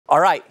All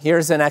right,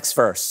 here's the next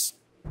verse.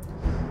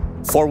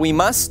 For we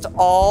must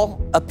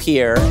all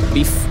appear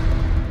before...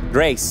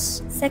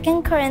 Grace.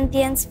 2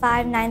 Corinthians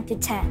 5,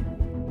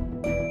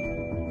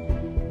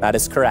 9-10. That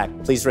is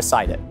correct. Please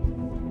recite it.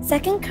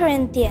 2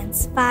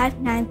 Corinthians 5,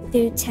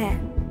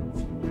 9-10.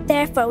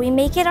 Therefore, we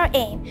make it our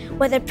aim,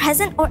 whether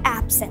present or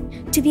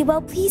absent, to be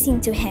well-pleasing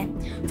to Him.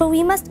 For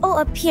we must all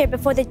appear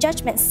before the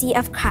judgment seat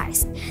of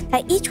Christ,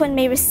 that each one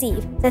may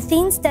receive the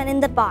things done in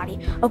the body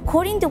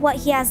according to what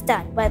he has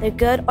done, whether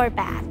good or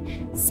bad.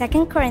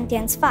 2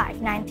 Corinthians 5,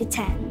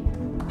 9-10.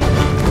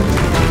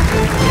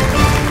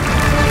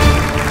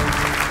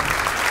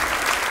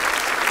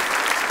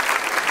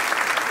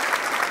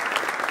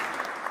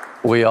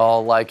 We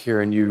all like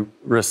hearing you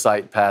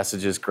recite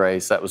passages,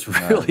 Grace. That was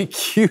really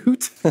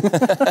cute.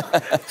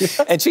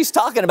 And she's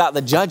talking about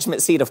the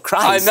judgment seat of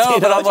Christ. I know,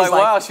 but I'm like,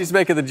 wow, she's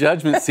making the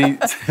judgment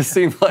seat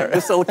seem like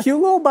this little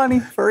cute little bunny,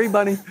 furry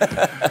bunny.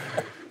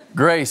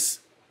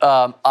 Grace,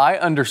 I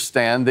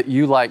understand that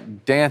you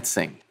like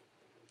dancing.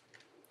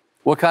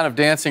 What kind of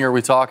dancing are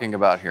we talking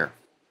about here?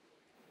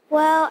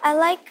 Well, I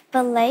like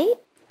ballet.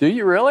 Do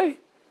you really?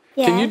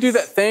 Yes. Can you do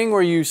that thing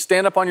where you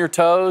stand up on your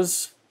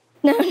toes?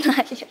 No,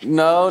 not yet.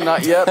 No,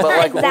 not yet. But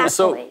like, exactly.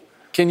 So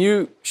can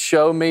you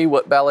show me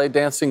what ballet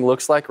dancing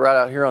looks like right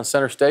out here on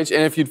center stage?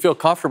 And if you'd feel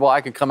comfortable,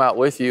 I could come out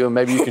with you and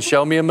maybe you can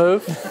show me a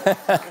move.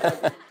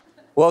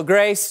 Well,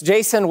 Grace,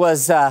 Jason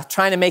was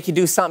trying to make you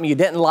do something you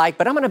didn't like,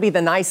 but I'm going to be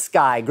the nice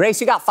guy. Grace,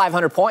 you got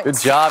 500 points.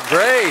 Good job,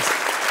 Grace.